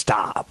that's going to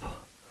stop?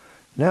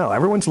 No,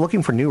 everyone's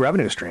looking for new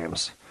revenue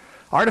streams.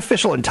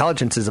 Artificial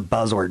intelligence is a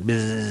buzzword,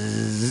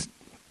 buzz,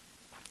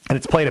 and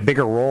it's played a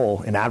bigger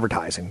role in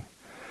advertising.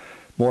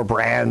 More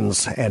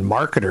brands and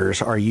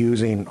marketers are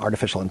using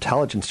artificial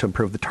intelligence to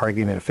improve the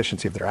targeting and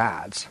efficiency of their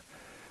ads.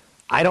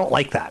 I don't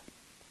like that.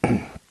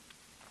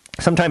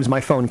 Sometimes my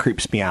phone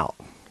creeps me out.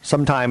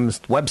 Sometimes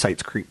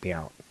websites creep me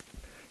out.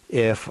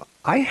 If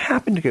I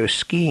happened to go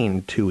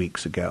skiing 2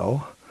 weeks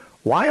ago,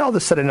 why all of a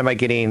sudden am I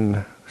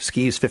getting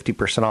skis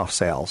 50% off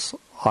sales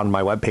on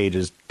my web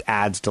pages,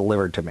 ads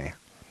delivered to me?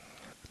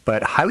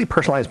 But highly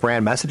personalized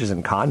brand messages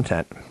and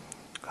content,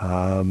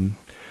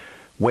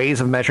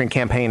 ways of measuring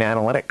campaign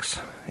analytics.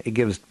 It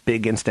gives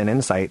big instant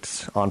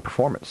insights on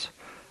performance.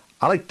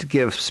 I like to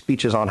give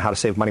speeches on how to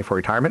save money for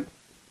retirement.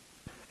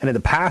 And in the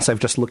past, I've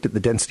just looked at the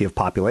density of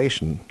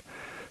population.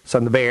 So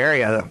in the Bay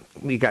Area,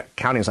 we got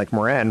counties like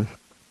Marin,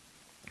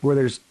 where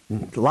there's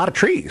a lot of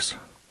trees.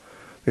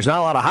 There's not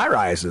a lot of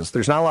high-rises.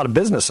 There's not a lot of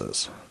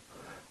businesses.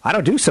 I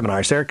don't do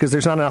seminars there because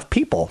there's not enough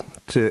people.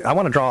 I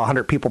want to draw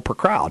 100 people per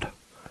crowd.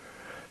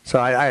 So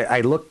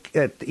I look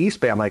at the East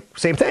Bay, I'm like,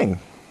 same thing.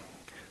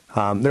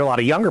 There are a lot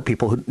of younger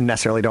people who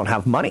necessarily don't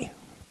have money.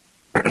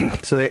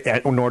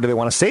 Nor do they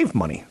want to save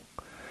money.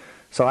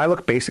 So I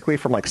look basically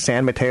from like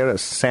San Mateo to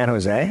San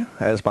Jose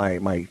as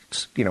my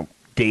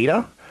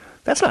data.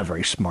 That's not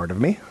very smart of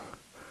me.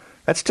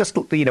 That's just,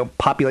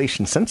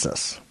 population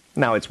census.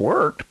 Now, it's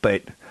worked,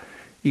 but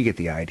you get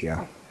the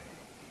idea.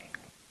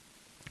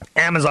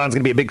 Amazon's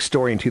going to be a big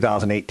story in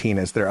 2018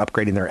 as they're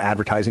upgrading their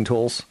advertising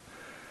tools.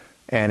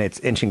 And it's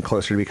inching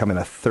closer to becoming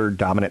a third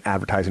dominant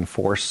advertising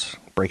force,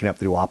 breaking up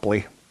the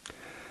duopoly.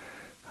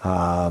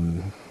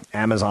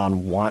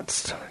 Amazon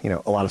wants,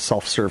 a lot of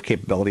self-serve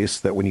capabilities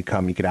so that when you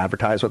come, you could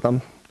advertise with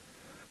them.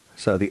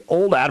 So the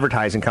old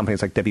advertising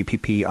companies like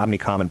WPP,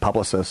 Omnicom, and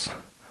Publicis,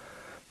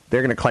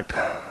 they're going to collect,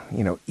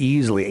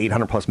 easily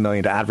 $800+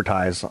 million to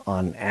advertise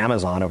on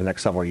Amazon over the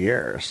next several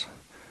years.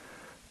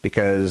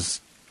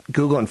 Because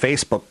Google and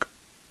Facebook,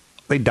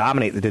 they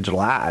dominate the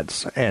digital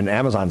ads. And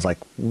Amazon's like,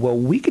 well,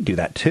 we could do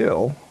that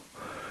too.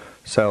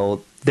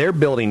 So they're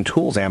building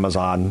tools,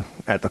 Amazon,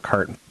 at the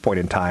current point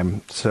in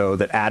time, so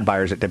that ad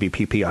buyers at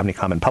WPP,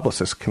 Omnicom, and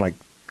Publicis can,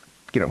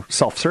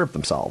 self-serve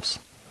themselves.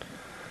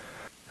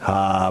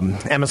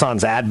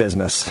 Amazon's ad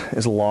business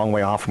is a long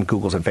way off from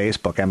Google's and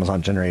Facebook.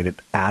 Amazon generated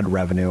ad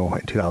revenue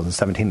in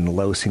 2017 in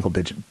low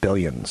single-digit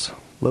billions.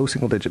 Low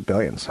single-digit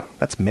billions.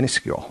 That's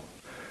minuscule.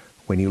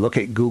 When you look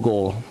at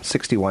Google,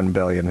 $61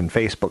 billion, and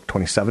Facebook,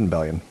 $27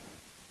 billion.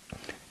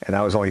 And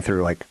that was only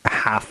through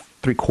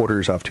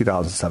three-quarters of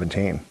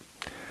 2017.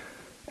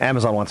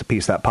 Amazon wants a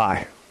piece of that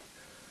pie.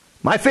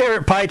 My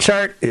favorite pie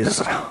chart is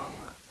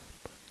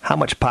how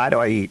much pie do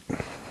I eat?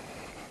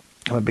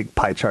 I'm a big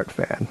pie chart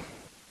fan.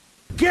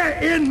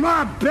 Get in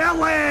my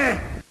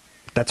belly!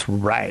 That's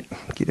right.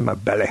 Get in my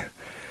belly.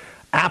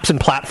 Apps and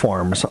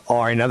platforms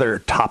are another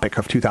topic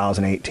of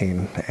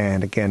 2018.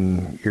 And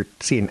again, you're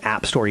seeing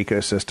app store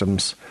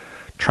ecosystems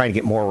trying to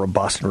get more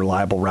robust and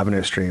reliable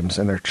revenue streams,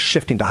 and they're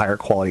shifting to higher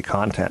quality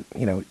content.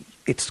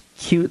 It's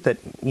cute that,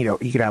 you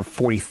could have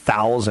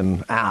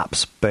 40,000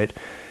 apps, but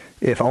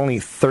if only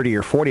 30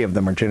 or 40 of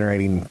them are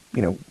generating,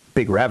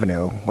 big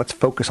revenue, let's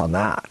focus on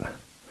that.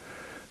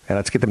 And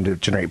let's get them to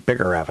generate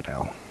bigger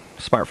revenue.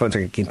 Smartphones are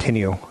going to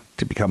continue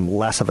to become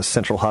less of a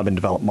central hub in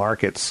developed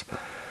markets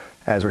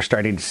as we're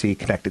starting to see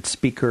connected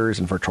speakers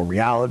and virtual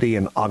reality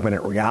and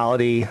augmented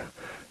reality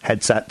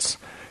headsets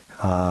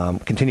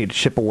continue to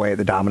chip away at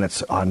the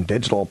dominance on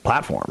digital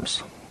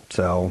platforms.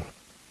 So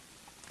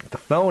the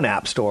phone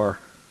app store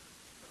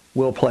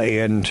will play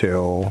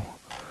into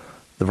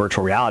the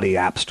virtual reality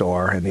app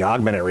store and the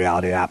augmented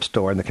reality app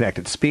store and the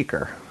connected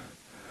speaker.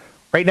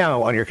 Right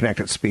now on your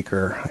connected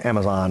speaker,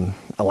 Amazon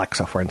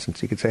Alexa, for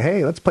instance, you could say,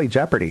 hey, let's play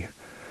Jeopardy.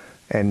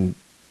 And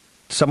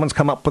someone's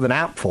come up with an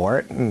app for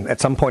it. And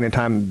at some point in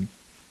time,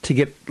 to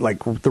get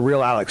the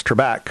real Alex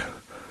Trebek,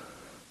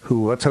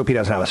 who, let's hope he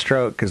doesn't have a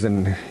stroke, because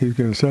then he's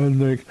going to sound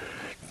like,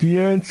 the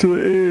answer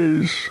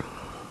is...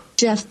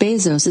 Jeff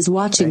Bezos is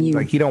watching you.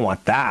 You don't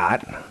want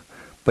that.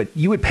 But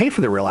you would pay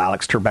for the real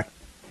Alex Trebek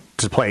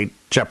to play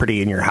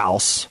Jeopardy in your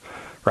house,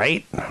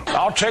 right?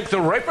 I'll take the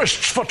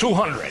rapists for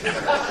 200.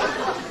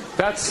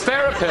 That's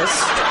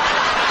therapist.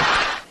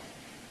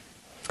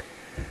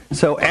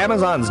 So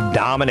Amazon's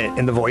dominant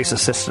in the voice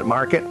assistant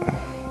market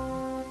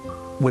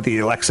with the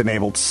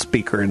Alexa-enabled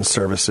speaker and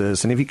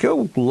services. And if you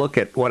go look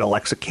at what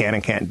Alexa can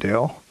and can't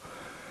do,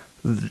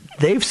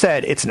 they've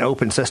said it's an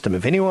open system.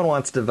 If anyone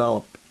wants to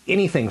develop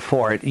anything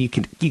for it, you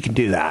can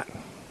do that.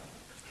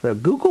 So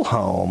Google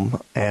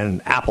Home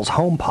and Apple's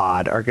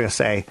HomePod are going to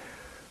say,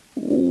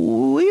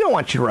 we don't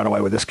want you to run away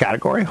with this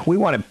category. We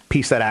want a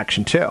piece of that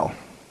action too.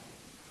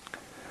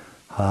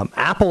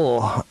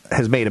 Apple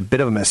has made a bit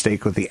of a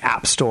mistake with the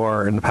App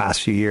Store in the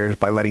past few years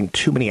by letting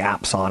too many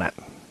apps on it.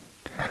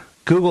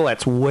 Google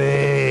lets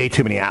way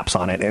too many apps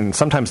on it, and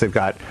sometimes they've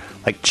got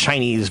like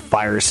Chinese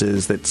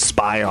viruses that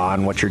spy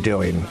on what you're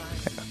doing,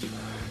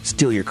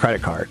 steal your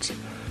credit cards.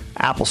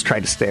 Apple's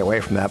tried to stay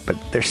away from that, but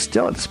they're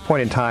still at this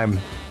point in time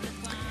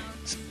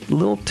it's a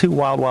little too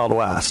wild, wild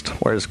west.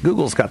 Whereas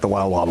Google's got the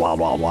wild, wild, wild,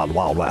 wild, wild,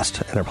 wild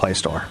west in their Play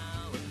Store.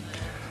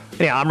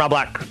 Yeah, I'm Rob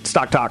Black,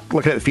 Stock Talk,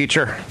 looking at the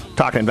future,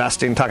 talking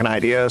investing, talking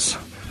ideas.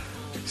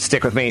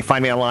 Stick with me.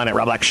 Find me online at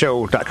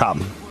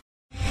robblackshow.com.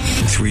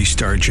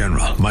 3-star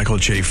General Michael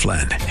J.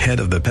 Flynn,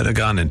 head of the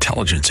Pentagon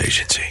Intelligence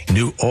Agency,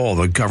 knew all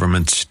the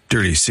government's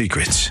dirty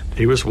secrets.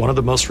 He was one of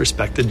the most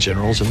respected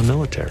generals in the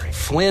military.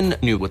 Flynn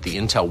knew what the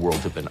intel world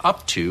had been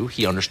up to.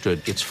 He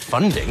understood its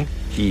funding.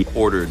 He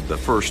ordered the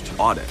first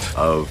audit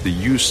of the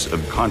use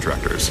of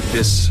contractors.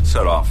 This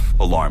set off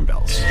alarm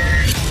bells.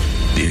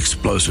 The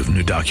explosive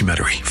new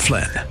documentary,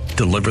 Flynn,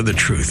 Deliver the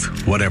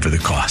Truth, Whatever the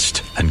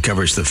Cost,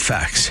 uncovers the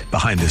facts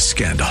behind this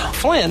scandal.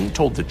 Flynn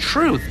told the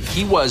truth.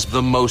 He was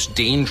the most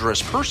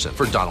dangerous person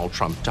for Donald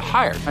Trump to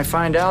hire. I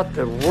find out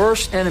the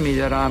worst enemy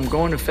that I'm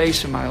going to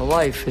face in my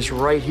life is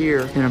right here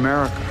in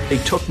America. They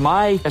took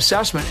my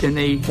assessment and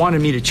they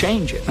wanted me to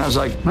change it. And I was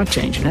like, I'm not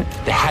changing it.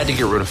 They had to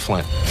get rid of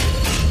Flynn.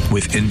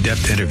 With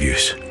in-depth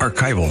interviews,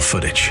 archival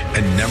footage,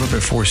 and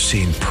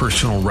never-before-seen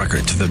personal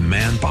records of the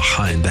man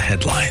behind the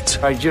headlines.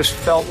 I just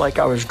felt like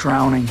I was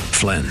drowning.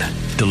 Flynn,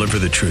 Deliver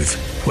the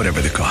Truth, Whatever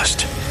the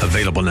Cost.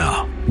 Available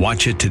now.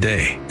 Watch it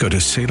today. Go to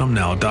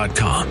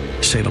salemnow.com.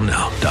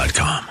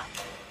 salemnow.com.